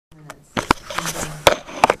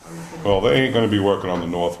Well, they ain't gonna be working on the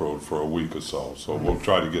North Road for a week or so, so we'll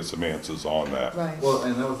try to get some answers on that. Right. Well,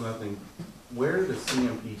 and that was another thing. Where does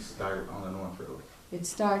CMP start on the North Road? It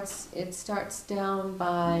starts down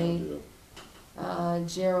by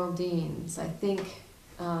Geraldine's, I think,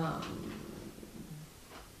 because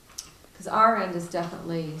our end is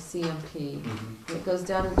definitely CMP. It goes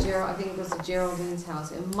down to I think it goes to Geraldine's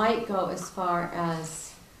house. It might go as far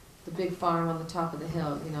as the big farm on the top of the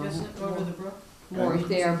hill, you know. Isn't it over the brook? More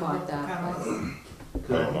there bought that Cut place.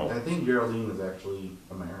 I don't know. I think Geraldine is actually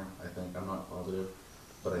a mayor, I think. I'm not positive,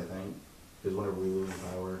 but I think. Because whenever we lose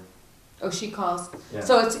power. Oh, she calls. Yeah.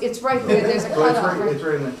 So it's right there. There's a So it's cutoff. right, it's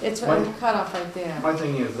right in the, It's right, a cutoff right there. my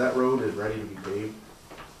thing is, that road is ready to be paved,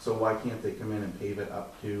 so why can't they come in and pave it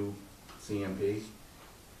up to CMP?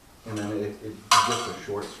 And then it's just a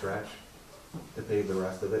short stretch to pave the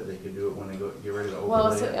rest of it. They could do it when they get ready to Well,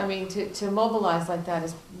 overlay it. I mean, to mobilize like that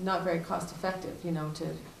is not very cost effective, you know, to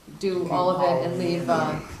do all of it and leave,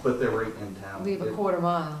 But they're right in town. leave a quarter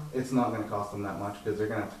mile. It's not gonna cost them that much, because they're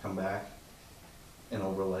gonna have to come back and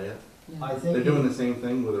overlay it. Yeah. I think They're doing the same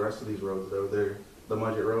thing with the rest of these roads, though. The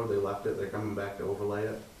Mudgett Road, they left it, they're coming back to overlay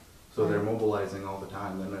it. So they're Right. mobilizing all the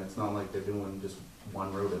time, and it's not like they're doing just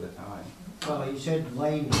one road at a time. well, he said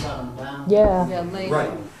Lane's coming down. Yeah. Yeah, Lane.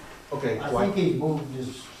 Right, okay, I why, think he moved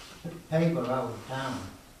his paper out of town.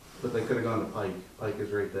 but they could've gone to Pike. Pike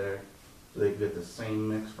is right there. So they could get the same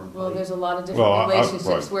mix from Well, Pike. there's a lot of Well, different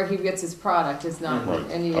relationships right. where he gets his product. It's not Right.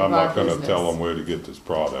 any of I'm our not gonna business. tell them where to get this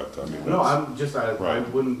product, I mean, No, that's, I'm just, I Right.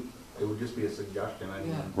 wouldn't, it would just be a suggestion, I mean.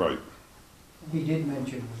 Yeah. right, He did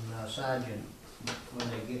mention Sergeant when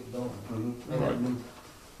they get going. Mhm. They got a new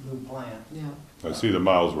plant. Yeah. I see the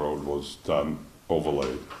Miles Road was done,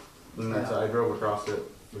 overlaid. And that's, I drove across it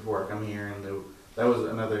before I come here, and that was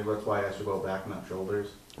another, that's why I asked you about backing up shoulders,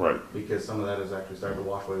 Right, because some of that is actually starting to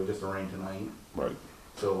wash away with just the rain tonight. right.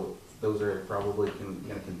 So those are probably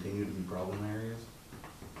gonna continue to be problem areas.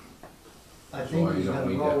 I think he's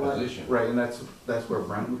gonna roll that. Right, and that's where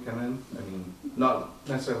Brent would come in. I mean, not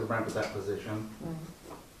necessarily Brent, but that position Right.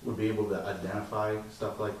 would be able to identify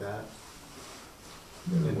stuff like that.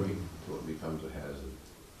 Wait until it becomes a hazard.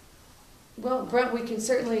 Well, Brent, we can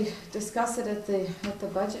certainly discuss it at the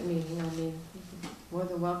budget meeting. I mean, you're more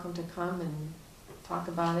than welcome to come and talk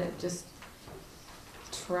about it. Just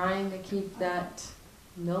trying to keep that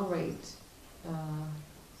mill rate.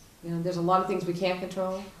 You know, there's a lot of things we can't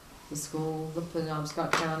control. The school, the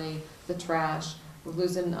Penobscot County, the trash. We're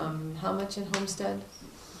losing, how much in homestead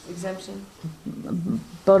exemption?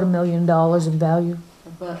 About $1 million in value.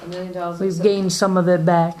 About $1 million. We've gained some of it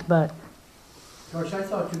back, but Gosh, I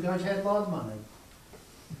thought you guys had a lot of money.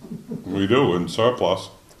 We do, in surplus.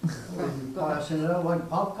 You're passing it out like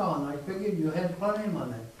popcorn. I figured you had plenty of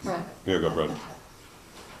money. Right. Here, go, Brett.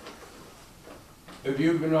 Have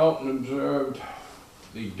you been out and observed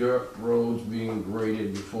the dirt roads being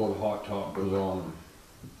graded before the hot top goes on them?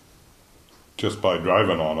 Just by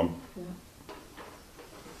driving on them. Yeah.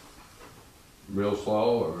 Real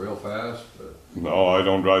slow or real fast? No, I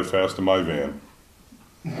don't drive fast in my van.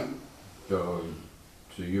 So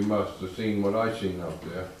you must have seen what I seen out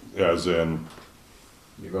there. As in,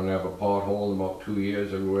 You're gonna have a pothole in about 2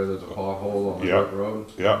 years everywhere there's a pothole on the Yeah. dirt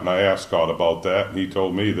roads? yeah, and I asked Scott about that, and he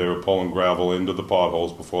told me they were pulling gravel into the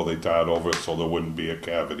potholes before they tied over it so there wouldn't be a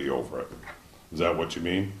cavity over it. Is that what you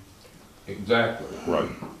mean? Exactly. Right,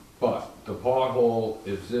 But the pothole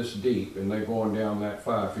is this deep and they're going down that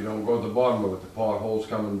far. If you don't go to the bottom of it, the pothole's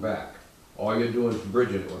coming back. All you're doing is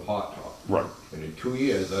bridging it with hot top. right. And in 2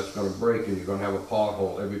 years, that's gonna break and you're gonna have a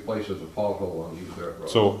pothole. Every place has a pothole on these dirt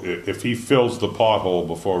roads. So if he fills the pothole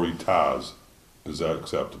before he ties, is that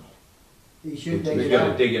acceptable? He should dig You it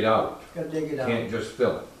gotta out. dig it out. Gotta dig it out. Can't just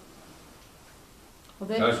fill it. Well,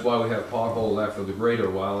 then, That's why we have potholes after the grader,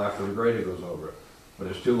 a while after the grader goes over it. But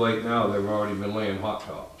it's too late now, they've already been laying hot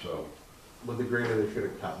top, so. With the grader, they should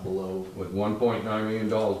have cut below. With $1.9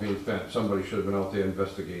 million being spent, somebody should have been out there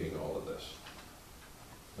investigating all of this.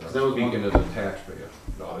 And That was I'm speaking as a taxpayer,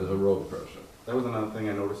 not as a road person. That was another thing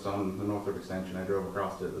I noticed on the Northrop extension. I drove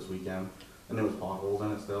across it this weekend, and there was potholes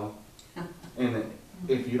in it still. And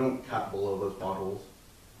if you don't cut below those potholes,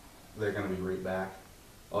 they're gonna be right back.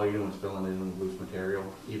 All you're doing is filling it in with loose material,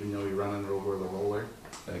 even though you're running it over the roller.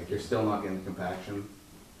 Thank You're still not getting compaction.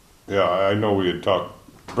 Yeah, I know we had talked,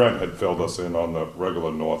 Brent had filled us in on the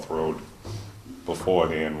regular North Road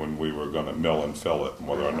beforehand when we were gonna mill and fill it, and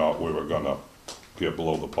whether or not we were gonna get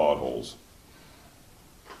below the potholes.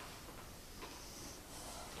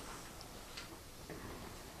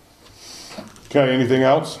 Okay, anything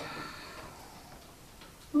else?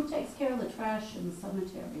 Who takes care of the trash in the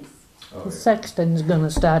cemeteries? Oh, the yeah. sexton's gonna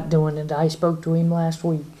start doing it. I spoke to him last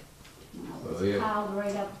week. Oh, yeah. piled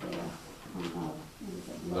right up there.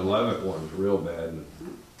 The Levitt one's real bad, and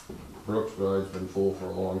Brookside's been full for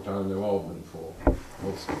a long time, they've all been full.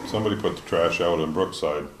 Somebody put the trash out in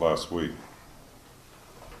Brookside last week.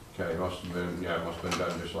 Okay, must have been, yeah, it must have been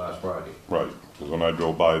done just last Friday. Right, because when I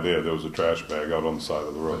drove by there was a trash bag out on the side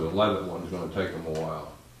of the But the road. Levitt one's gonna take them a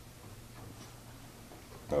while.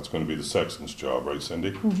 That's gonna be the sexton's job, right, Cindy?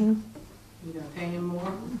 You gonna pay him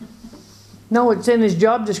more? no, it's in his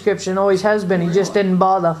job description, always has been, he just didn't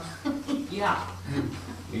bother. Yeah.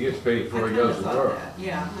 He gets paid I before he kinda does the thought work. that.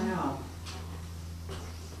 Yeah, I know.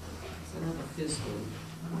 It's another fiscal.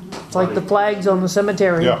 It's like the flags on the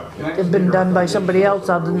cemetery. Yeah, They've been done by somebody else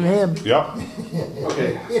other than him. yeah,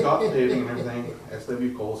 Okay, Scott's paving and everything,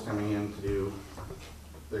 SW Cole's coming in to do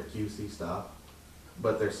their QC stuff,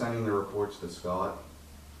 but they're sending the reports to Scott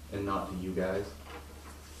and not to you guys.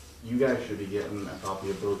 You guys should be getting a copy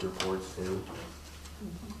of those reports too.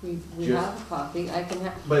 We Just- have a copy, I can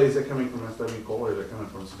have, But is it coming from SW Cole or is it coming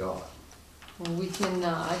from Scott? well, we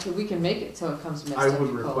can make it so it comes from I would SW Cole.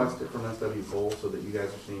 request it from SW Cole so that you guys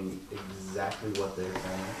are seeing exactly what they're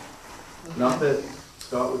saying. Not that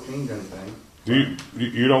Scott would change anything. do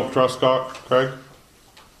you don't trust Scott, Craig?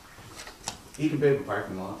 He can pave a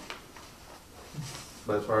parking lot.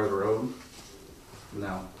 But as far as the road,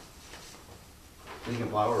 no. He can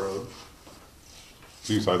plow a road.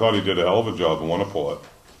 Geez, I thought he did a hell of a job in Winnipeg.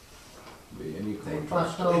 Be any They contract.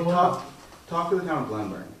 trust Hey, over. talk to the town of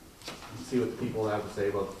Glenburn. And see what the people have to say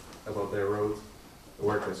about their roads. The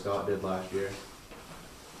work that Scott did last year.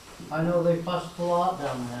 I know they fussed a lot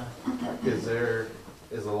down there. Because there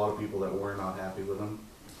is a lot of people that were not happy with him.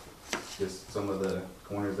 Just some of the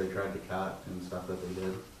corners they tried to cut and stuff that they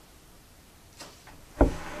did.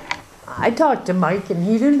 I talked to Mike and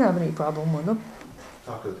he didn't have any problem with them.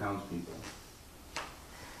 Talk to the townspeople.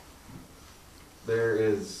 There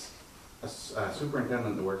is a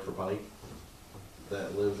superintendent that works for Pike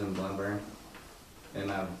that lives in Glenburn.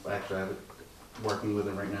 And I have it working with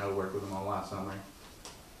him right now, worked with him all last summer.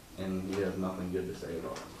 And he has nothing good to say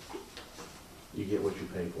about it. You get what you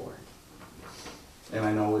pay for. And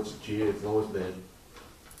I know it's lowest bid.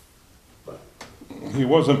 But He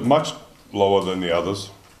wasn't much lower than the others.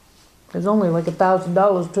 There's only like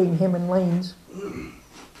 $1,000 between him and Lane's.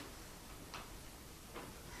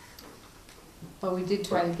 But we did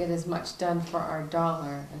try to get as much done for our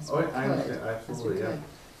dollar as we Oh, could. I understand, as we absolutely, yeah.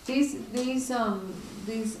 could.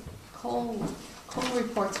 These coal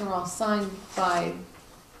reports are all signed by,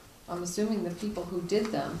 I'm assuming, the people who did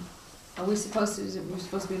them. Are we supposed to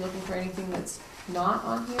be looking for anything that's not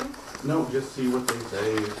on here? no, just see what they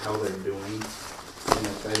say, how they're doing, and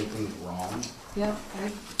if anything's wrong. Yep,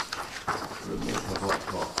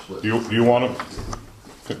 You want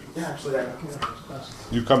to, Yeah, actually,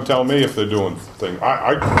 you come tell me if they're doing things.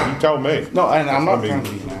 You tell me. no, and I'm I not mean- trying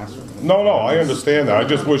to be an ass. No, I understand that. I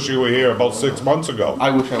just wish you were here about 6 months ago. I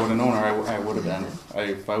wish I would have known, or I would have been.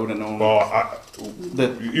 If I would have known Well,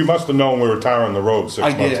 that. you must have known we were tiring the road 6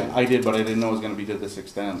 months ago. I did, but I didn't know it was gonna be to this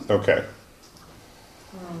extent. Okay.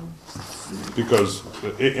 Because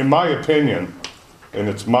in my opinion, and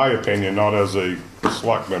it's my opinion, not as a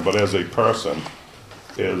selectman, but as a person,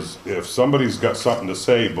 is if somebody's got something to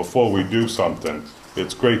say before we do something,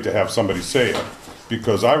 it's great to have somebody say it.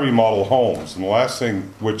 Because I remodel homes, and the last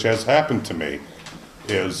thing which has happened to me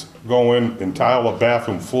is go in and tile a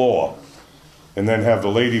bathroom floor, and then have the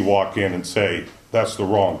lady walk in and say, that's the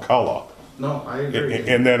wrong color. No, I agree.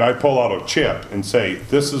 And then I pull out a chip and say,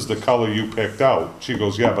 this is the color you picked out. She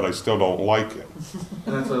goes, yeah, but I still don't like it.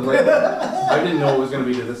 And that's what, like, I didn't know it was gonna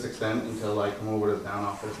be to this extent until I come over to the town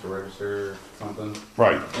office to register something.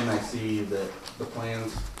 Right, And I see that the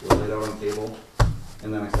plans were laid out on the table,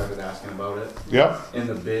 and then I started asking about it. yep, And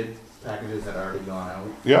the bid packages had already gone out,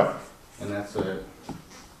 yep, and that's when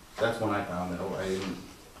I found out.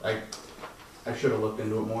 I should have looked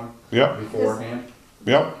into it more yep, beforehand.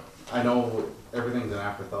 yep, I know everything's an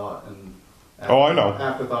afterthought, and. Oh, I know.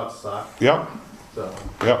 Afterthoughts suck, yep, so,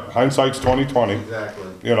 yep. Hindsight's 20/20. exactly.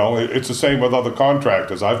 You know, it's the same with other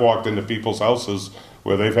contractors. I've walked into people's houses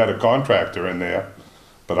where they've had a contractor in there,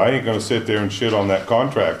 but I ain't gonna sit there and shit on that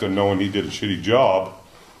contractor knowing he did a shitty job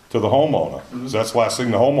to the homeowner. 'Cause that's the last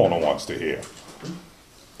thing the homeowner wants to hear.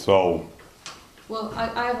 So, well,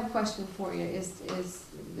 I have a question for you,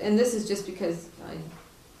 and this is just because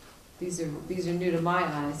these are new to my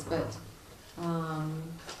eyes, but,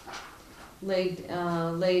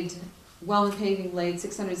 Wellman Paving laid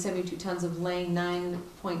 672 tons of laying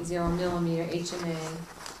 9.0 millimeter HMA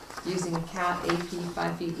using a CAT AP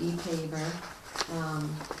 5 feet E paver.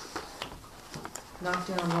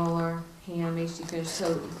 knockdown roller, ham, HD finish.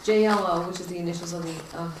 So JLO, which is the initials of the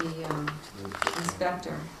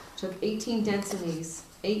inspector, took 18 densities,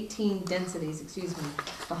 behind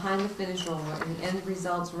the finish roller, and the end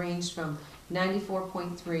results ranged from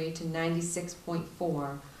 94.3 to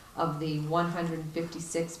 96.4 of the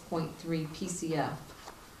 156.3 PCF.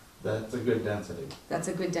 That's a good density. That's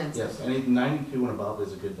a good density. Yes, any 92 and above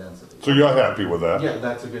is a good density. So you're happy with that? Yeah,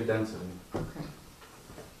 that's a good density. Okay.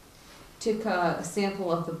 Took a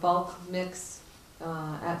sample of the bulk mix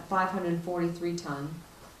at 543 ton.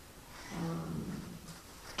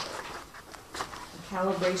 The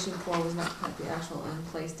calibration core was not cut, the actual end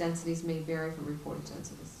place densities may vary from reported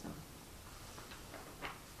densities, so.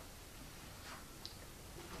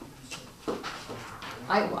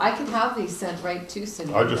 I can have these sent right to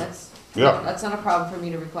Cindy. I just- That's, Yeah, that's not a problem for me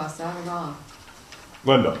to request that at all.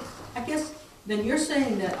 Linda, I guess, then you're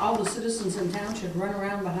saying that all the citizens in town should run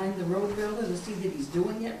around behind the road builder to see that he's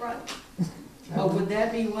doing it right? Or would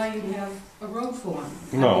that be why you have a road for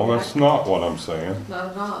him? no, that's not what I'm saying.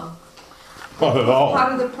 Not at all. Not at all.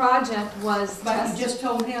 Part of the project was But you test. just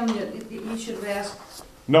told him that he should have asked,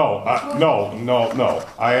 No, no.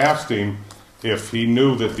 I asked him if he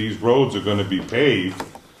knew that these roads are gonna be paved,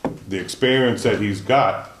 the experience that he's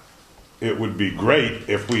got, it would be great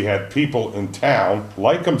if we had people in town,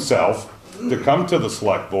 like himself, to come to the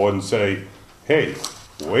select board and say, hey,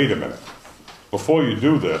 wait a minute. Before you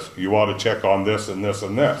do this, you ought to check on this and this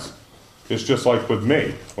and this. It's just like with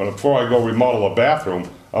me. Before I go remodel a bathroom,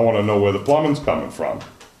 I wanna know where the plumbing's coming from.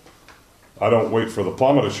 I don't wait for the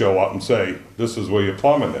plumber to show up and say, this is where your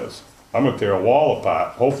plumbing is. I'm gonna tear a wall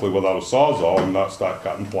apart, hopefully without a Sawzall, and not start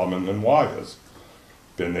cutting plumbing and wires.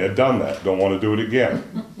 Been there, done that, don't wanna do it again.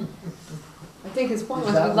 I think his point was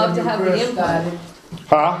Is that we'd love when to you have the first input. started?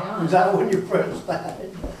 Huh? Is that when you first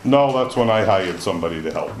started? No, that's when I hired somebody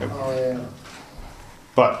to help me. Oh, yeah.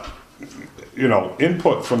 But, you know,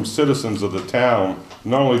 input from citizens of the town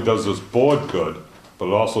not only does this board good, but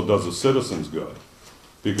it also does the citizens good.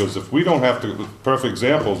 Because if we don't have to, the perfect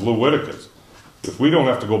example is Lou Whitaker's. If we don't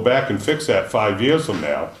have to go back and fix that 5 years from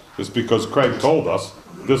now, it's because Craig told us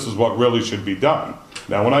this is what really should be done.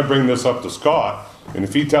 Now, when I bring this up to Scott, and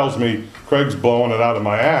if he tells me Craig's blowing it out of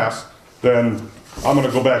my ass, then I'm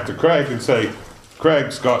gonna go back to Craig and say,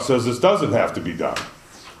 Craig, Scott says this doesn't have to be done.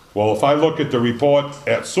 Well, if I look at the report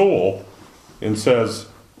at Sewell and says,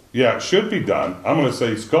 yeah, it should be done, I'm gonna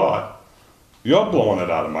say, Scott, you're blowing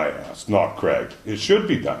it out of my ass, not Craig. It should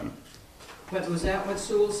be done. but was that what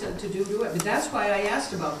Sewell said to do to it? But that's why I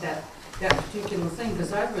asked about that particular thing,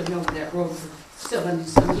 because I've ridden over that road for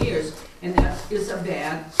 70-some years, and that is a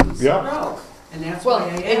bad piece Yeah. of road. And that's Well,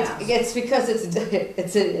 why I asked. it's because it's a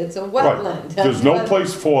Right. wetland. There's no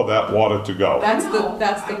place for that water to go. That's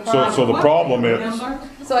the problem. So the problem is, Remember?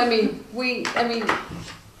 So I mean,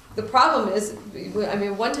 the problem is,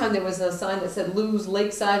 one time there was a sign that said Lou's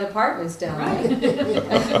Lakeside Apartments down there.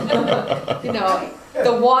 Right. You know,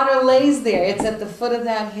 the water lays there, it's at the foot of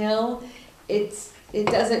that hill, it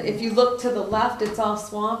doesn't, if you look to the left, it's all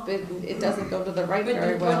swamp, it doesn't go to the right But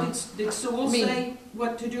very well. did Sewell I mean- say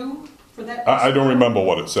what to do for that? I don't remember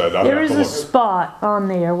what it said. I'd There have is to a look. spot on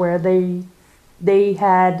there where they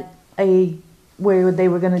had where they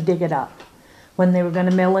were gonna dig it up, when they were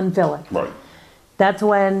gonna mill and fill it. Right. That's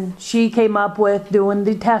when she came up with doing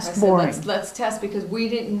the I test said, boring. let's test, because we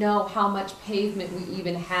didn't know how much pavement we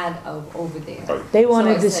even had over there. Right. They So I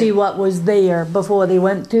wanted to said- see what was there before they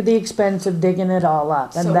went to the expense of digging it all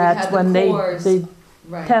up. So And we that's had the when they, cores. the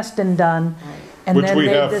Right, testing done, right. and Which then we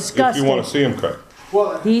they have, if discussed you wanna it. see him, Craig.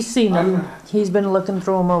 Well, He's seen them, he's been looking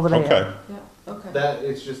through them over there. Okay. Yeah, okay, that,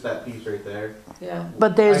 it's just that piece right there. yeah.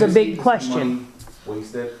 But there's I a just hate big to see question. money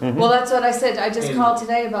Wasted. Well, that's what I said, I just And- called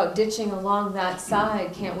today about ditching along that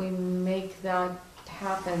side, can't we make that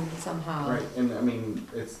happen somehow? Right, and I mean,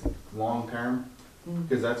 it's long term, Mm.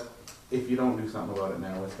 because that's, if you don't do something about it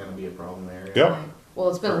now, it's gonna be a problem area. Yep. Right. Well,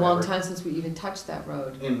 it's been a long Forever. time since we even touched that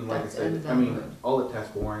road. And like I That's said, end of I that mean, road. all the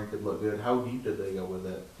test boring could look good, how deep did they go with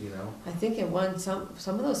it, you know? I think it won, some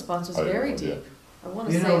of those spots was I don't very know, yeah. deep. I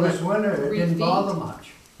wanna You say know, like this winter, it 3 didn't bother feet.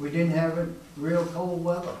 much. We didn't have it real cold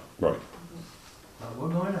weather. Right. We're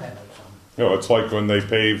going to have some. You know, it's like when they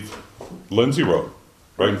paved Lindsay Road,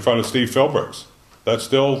 right in front of Steve Philbrick's. That's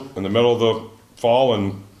still in the middle of the fall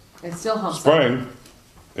and It still humps up. spring,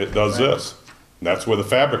 it does this. And that's where the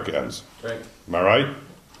fabric ends. Right, Am I right?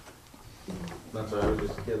 that's why I was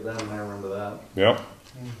just a kid then, and I remember that. Yep.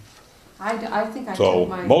 I think I So took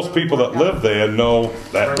my. most people that live there know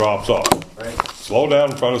that Right. drops off. Right? Slow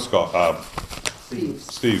down in front of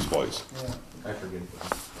Steve's. Steve's place. Yeah. I forget.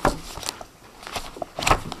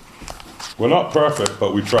 We're not perfect,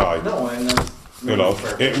 but we try. No, and that's, You know,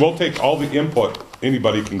 we'll take all the input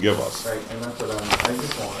anybody can give us. Right, and that's what I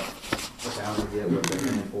just want the town to get what they're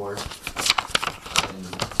in for, and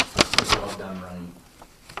the job done right.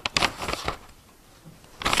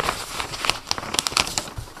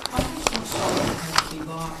 How much salt has to be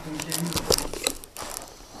bought in January?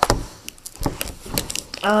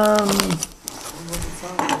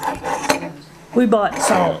 We bought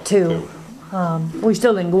salt too. We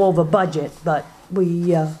still didn't go over budget, but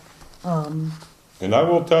we, And I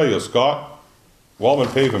will tell you, Scott,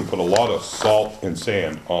 Wallman Paving put a lot of salt and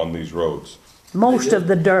sand on these roads. most of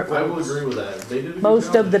the dirt I will roads. agree with that. They did a good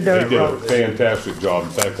Most job. of the They dirt did a roads. fantastic job. In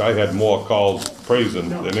fact, I had more calls praising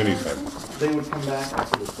than anything. They would come back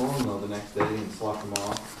after the storm though the next day and slot them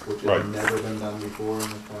off, which Right. has never been done before in the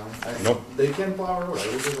town. Nope. They can plow a road, I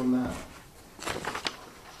will give them that.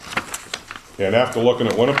 And after looking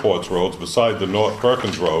at Winterport's roads, beside the North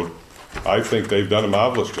Perkins Road, I think they've done a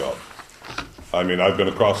marvelous job. I mean, I've been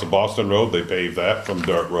across the Boston Road, they paved that from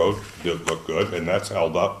dirt road, did look good, and that's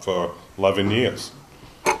held up for 11 years.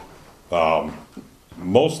 The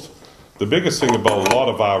biggest thing about a lot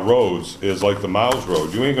of our roads is like the Miles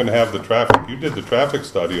Road, you ain't gonna have the traffic, you did the traffic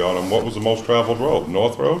study on them, what was the most traveled road,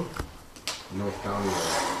 North Road? North County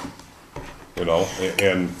Road. You know,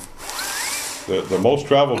 and the most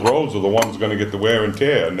traveled roads are the ones gonna get the wear and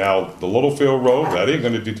tear. Now, the Littlefield Road, that ain't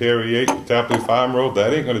gonna deteriorate, the Tapley Farm Road,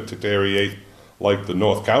 that ain't gonna deteriorate like the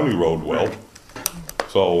North County Road will.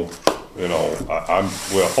 So, you know,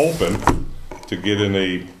 we're hoping to get in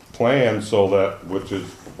a plan so that,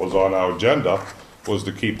 was on our agenda, was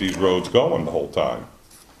to keep these roads going the whole time.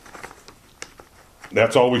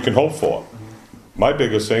 That's all we can hope for. My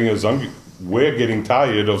biggest thing is we're getting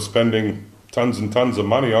tired of spending tons and tons of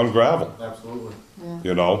money on gravel, Absolutely.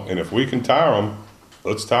 you know, and if we can tire them,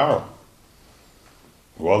 let's tire them.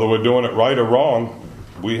 Whether we're doing it right or wrong,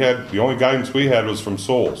 the only guidance we had was from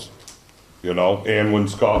Souls, you know, and when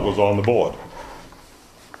Scott was on the board.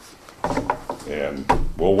 And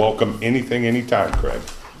we'll welcome anything, anytime, Craig.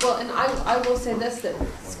 Well, and I will say this, that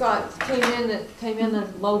Scott came in a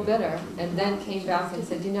low bidder, and then came back and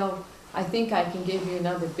said, you know, I think I can give you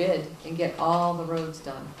another bid and get all the roads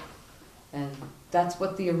done. And that's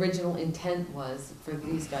what the original intent was for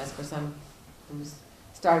these guys. Of course, it was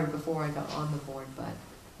started before I got on the board, but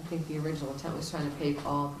I think the original intent was trying to pave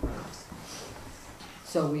all the roads.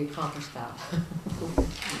 So we accomplished that.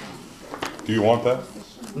 Do you want that?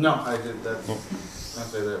 No, I did, that's, I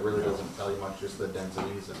say that really doesn't tell you much, just the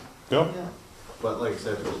densities and, Yeah. Yeah. but like I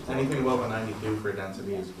said, anything above a 92 for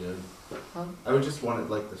density is good. Huh? I would just want it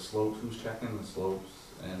like the slopes, who's checking the slopes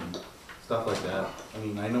and stuff like that. I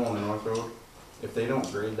mean, I know on the North Road, if they don't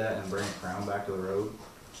grade that and bring a crown back to the road,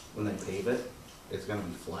 when they pave it, it's gonna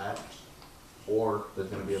be flat, or there's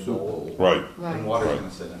gonna be a bowl, Right, and water's Right.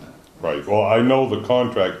 gonna sit in it. right. Well, I know the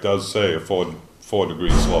contract does say a 4-degree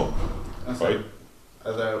slope, That's right? like,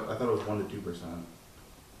 I thought it was 1 to 2%.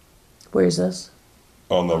 Where's this?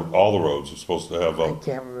 On all the roads are supposed to have I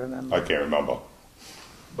can't remember. I can't remember.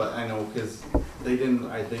 But I know, cause they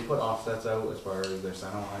put offsets out as far as their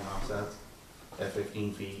center line offsets at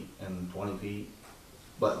 15 feet and 20 feet.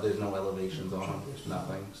 But there's no elevations on them, there's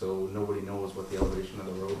nothing, so nobody knows what the elevation of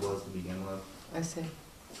the road was to begin with. I see.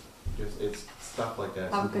 It's stuff like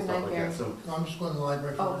that, Have a simple good stuff night, like Gary. that. So I'm just going to the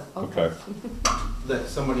library for Oh, that. okay. Okay. that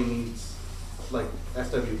somebody needs, like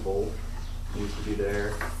SW Pole needs to be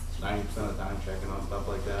there 90% of the time checking on stuff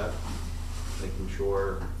like that, making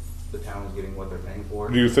sure the town is getting what they're paying for.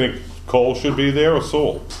 Do you think Cole should be there or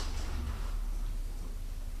Sewell?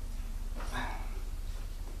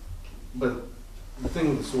 But the thing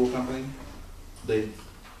with the Sewell company, did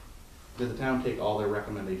the town take all their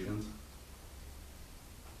recommendations?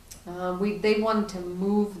 They wanted to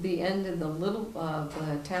move the end of the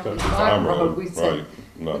the Tapley Tapley Farm Road. We said, Right.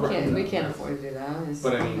 No. we can't afford to do that. It's,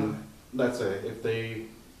 But I you know, mean, that's if they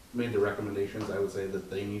made the recommendations, I would say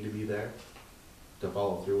that they need to be there to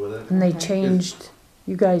follow through with it. And they Okay. changed,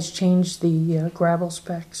 you guys changed the gravel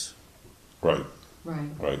specs. Right, Right,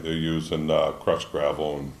 right. They're using crushed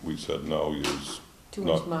gravel, and we said no, use 2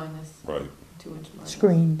 No. inch minus, right 2 inch minus.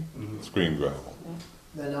 Screened. Mhm. screen gravel, Yeah.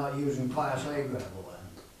 They're not using Class A gravel then.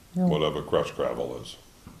 No. whatever crushed gravel is.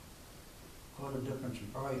 Quite a difference in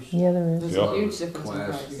price. Yeah, there is. There's Yeah. a huge difference in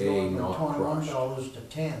Class price. You're going not from crushed. $21 to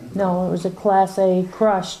 10. No, it was a Class A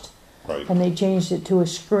crushed, Right. and they changed it to a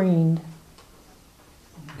screened.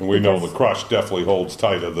 And we know the Because- crush definitely holds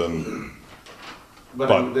tighter than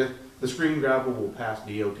But I mean, the screen gravel will pass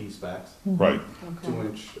DOT specs, right. Okay. 2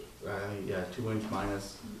 inch, 2 inch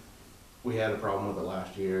minus. We had a problem with it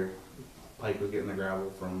last year. Pike was getting the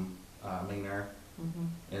gravel from Mingner, Mhm.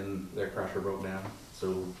 and their crusher broke down.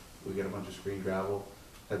 So we get a bunch of screen gravel,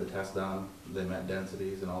 had the test done, they met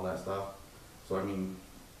densities and all that stuff. So I mean,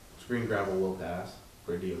 screen gravel will pass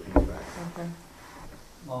for DOT specs, Okay.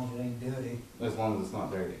 As long as it ain't dirty. as long as it's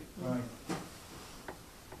not dirty. Right.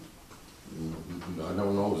 I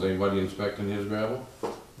don't know, is anybody inspecting his gravel?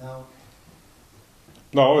 Now,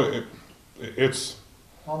 No, it's,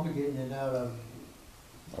 I'll be getting it out of,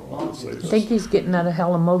 I don't want to say I this. think he's getting out of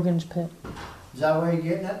Helen Mogan's pit. is that where you're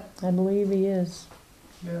getting it? I believe he is.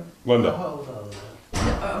 Yeah. Linda, How's all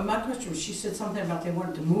that? My question was, she said something about they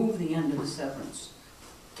wanted to move the end of the Severance,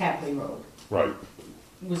 Tapley Road. right,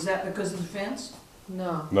 Was that because of the fence?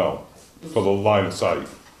 No, no, for the line of sight,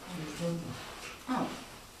 Oh,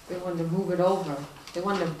 they wanted to move it over. They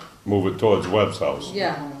wanted to, move it towards Webb's house.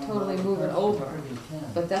 yeah, totally move it over.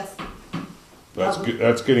 But that's,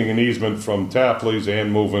 That's getting an easement from Tapley's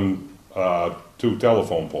and moving, 2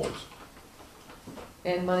 telephone poles,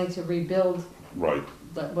 and money to rebuild, right.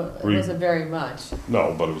 but it wasn't very much,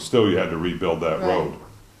 No, but it was still, you had to rebuild that Right. road.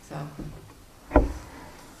 so.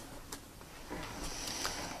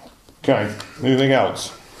 Okay, anything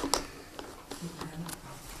else?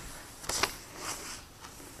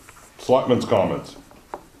 Selectmen's comments.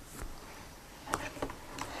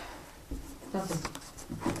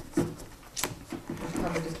 Nothing. We've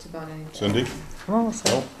covered just about anything. Cindy? I'm all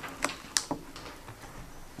set. No?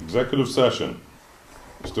 Executive session.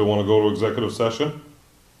 Still want to go to executive session?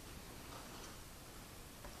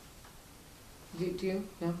 Do you?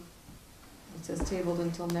 No? It says tabled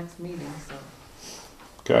until next meeting, so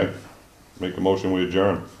Okay. Make a motion, we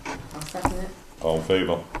adjourn. I'll second it. All in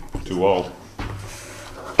favor? 2-0.